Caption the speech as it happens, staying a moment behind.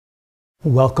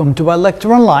Welcome to our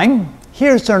lecture online.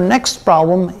 Here's our next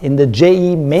problem in the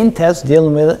JEE main test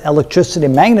dealing with electricity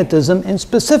and magnetism, in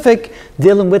specific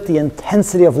dealing with the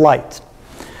intensity of light.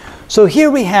 So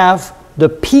here we have the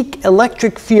peak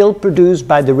electric field produced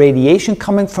by the radiation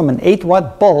coming from an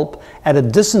 8-watt bulb at a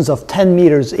distance of 10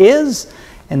 meters is,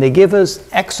 and they give us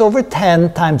x over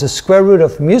 10 times the square root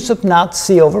of mu sub naught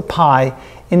c over pi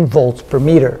in volts per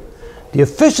meter. The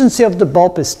efficiency of the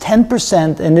bulb is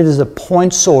 10% and it is a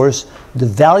point source. The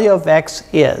value of x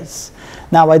is.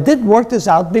 Now I did work this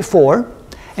out before,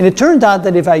 and it turned out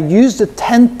that if I use the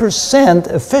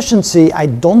 10% efficiency, I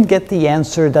don't get the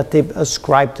answer that they've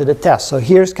ascribed to the test. So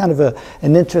here's kind of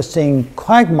an interesting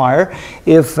quagmire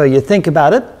if you think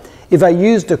about it. If I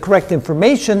use the correct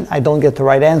information, I don't get the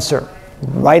right answer.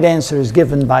 Right answer is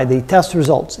given by the test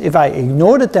results. If I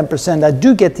ignore the 10%, I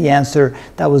do get the answer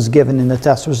that was given in the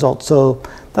test results. So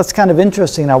that's kind of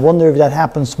interesting. I wonder if that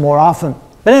happens more often.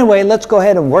 But anyway, let's go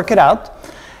ahead and work it out.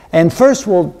 And first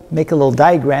we'll make a little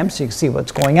diagram so you can see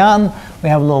what's going on. We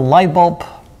have a little light bulb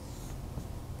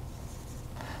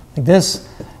like this,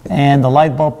 and the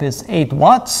light bulb is 8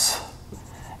 watts.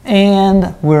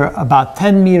 And we're about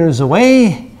 10 meters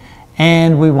away,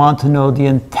 and we want to know the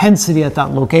intensity at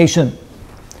that location.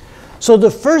 So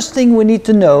the first thing we need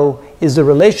to know is the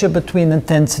relationship between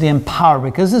intensity and power.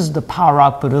 Because this is the power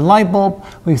output of the light bulb,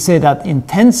 we say that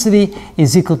intensity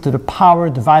is equal to the power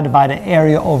divided by the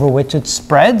area over which it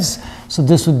spreads. So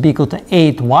this would be equal to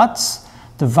 8 watts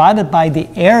divided by the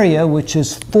area, which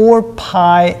is 4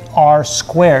 pi r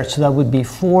squared. So that would be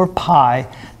 4 pi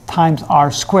times r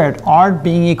squared, r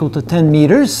being equal to 10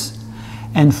 meters.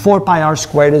 And 4 pi r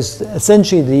squared is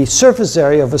essentially the surface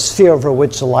area of a sphere over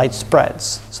which the light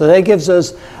spreads. So that gives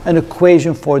us an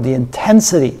equation for the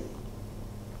intensity.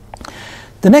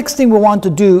 The next thing we want to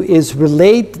do is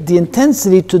relate the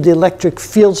intensity to the electric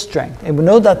field strength. And we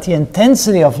know that the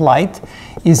intensity of light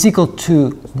is equal to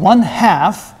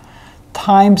 1/2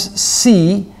 times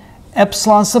C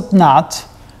epsilon sub naught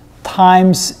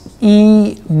times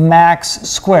E max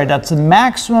squared. That's the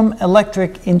maximum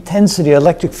electric intensity,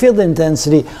 electric field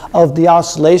intensity of the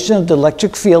oscillation of the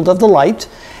electric field of the light.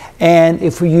 And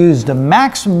if we use the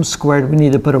maximum squared, we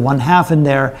need to put a 1/2 in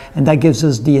there, and that gives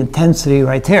us the intensity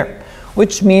right here.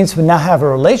 Which means we now have a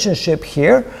relationship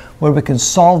here where we can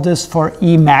solve this for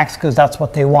E max, because that's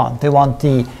what they want. They want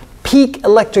the peak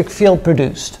electric field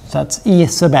produced. So that's E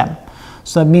sub m.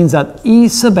 So that means that E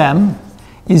sub m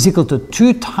is equal to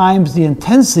 2 times the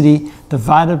intensity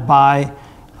divided by,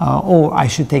 or I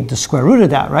should take the square root of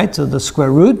that, right? So the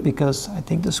square root, because I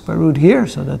take the square root here,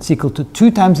 so that's equal to 2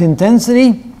 times the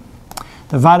intensity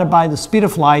divided by the speed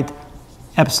of light,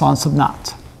 epsilon sub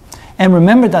naught. And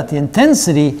remember that the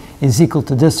intensity is equal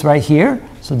to this right here.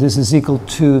 So this is equal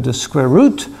to the square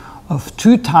root of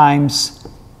 2 times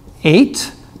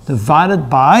 8 divided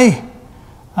by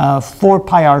 4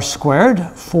 pi r squared,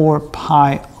 4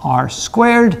 pi r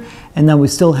squared, and then we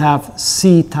still have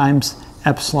C times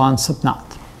epsilon sub naught.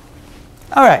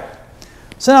 All right,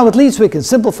 so now at least we can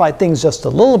simplify things just a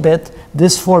little bit.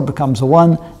 This 4 becomes a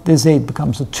 1, this 8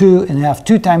 becomes a 2, and you have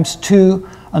 2 times 2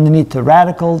 underneath the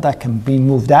radical that can be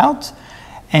moved out.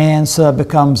 And so that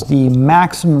becomes the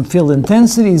maximum field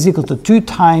intensity is equal to 2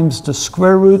 times the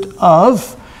square root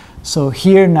of, so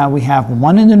here now we have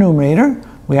 1 in the numerator.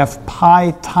 We have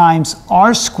pi times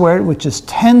r squared, which is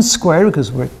 10 squared,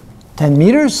 because we're 10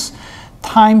 meters,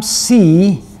 times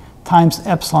c times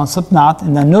epsilon sub naught.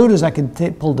 And then notice I can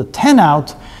pull the 10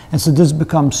 out, and so this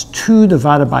becomes 2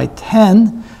 divided by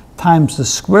 10 times the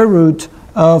square root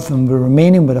of, and we're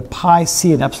remaining with a pi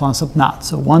c and epsilon sub naught.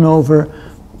 So 1 over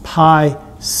pi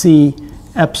c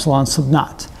epsilon sub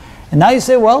naught. And now you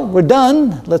say, well, we're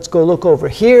done. Let's go look over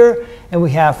here, and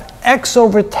we have x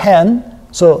over 10.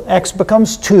 So x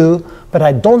becomes 2, but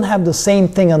I don't have the same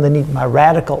thing underneath my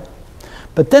radical.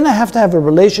 But then I have to have a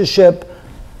relationship.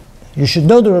 You should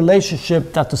know the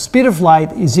relationship that the speed of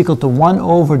light is equal to 1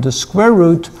 over the square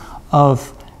root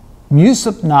of mu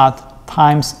sub naught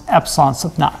times epsilon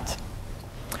sub naught.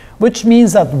 Which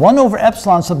means that 1 over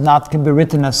epsilon sub naught can be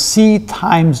written as C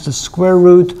times the square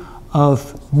root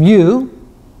of mu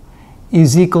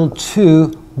is equal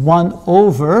to 1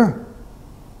 over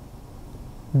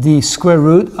the square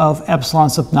root of epsilon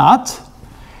sub naught,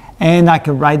 and I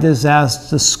can write this as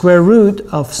the square root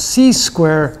of c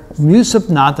squared mu sub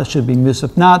naught, that should be mu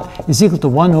sub naught, is equal to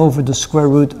 1 over the square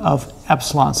root of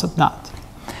epsilon sub naught.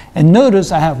 And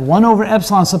notice I have 1 over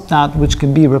epsilon sub naught, which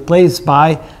can be replaced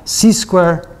by c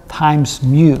squared times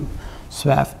mu.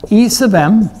 So I have E sub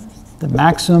m, the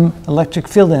maximum electric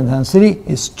field intensity,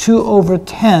 is 2 over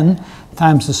 10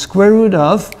 times the square root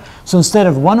of, so instead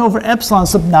of 1 over epsilon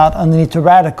sub naught underneath the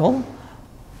radical,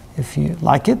 if you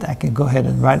like it, I can go ahead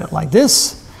and write it like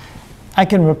this. I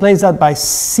can replace that by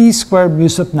c squared mu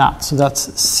sub naught. So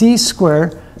that's c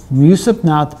squared mu sub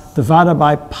naught divided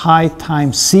by pi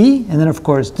times c. And then, of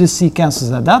course, this c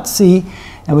cancels out that c.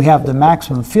 And we have the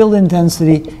maximum field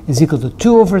intensity is equal to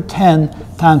 2 over 10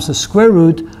 times the square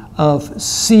root of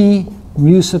c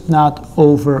mu sub naught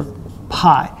over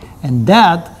pi. And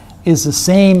that is the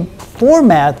same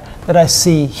format that I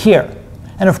see here.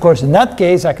 And of course, in that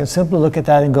case, I can simply look at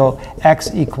that and go x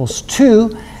equals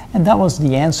 2. And that was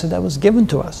the answer that was given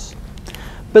to us.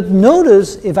 But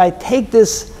notice, if I take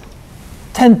this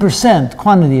 10%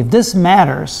 quantity, if this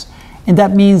matters, and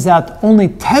that means that only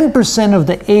 10% of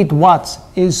the 8 watts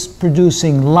is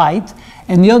producing light,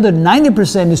 and the other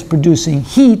 90% is producing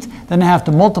heat, then I have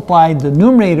to multiply the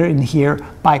numerator in here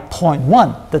by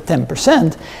 0.1, the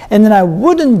 10%, and then I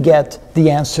wouldn't get the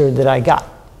answer that I got.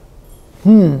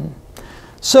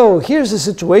 So here's a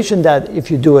situation that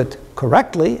if you do it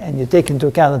correctly and you take into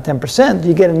account the 10%,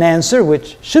 you get an answer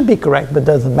which should be correct but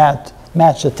doesn't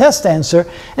match the test answer.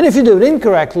 And if you do it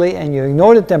incorrectly and you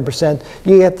ignore the 10%,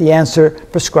 you get the answer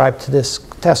prescribed to this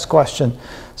test question.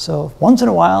 So once in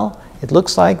a while, it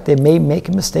looks like they may make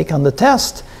a mistake on the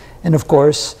test. And of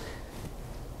course,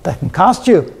 that can cost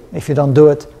you if you don't do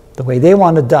it the way they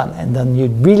want it done. And then you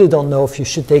really don't know if you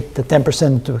should take the 10%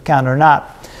 into account or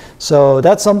not. So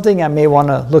that's something I may want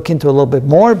to look into a little bit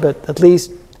more, but at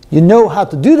least you know how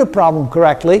to do the problem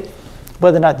correctly.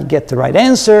 Whether or not you get the right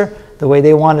answer the way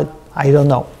they want it, I don't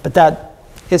know. But that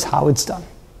is how it's done.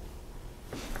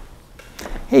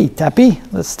 Hey, Tappy,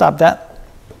 let's stop that.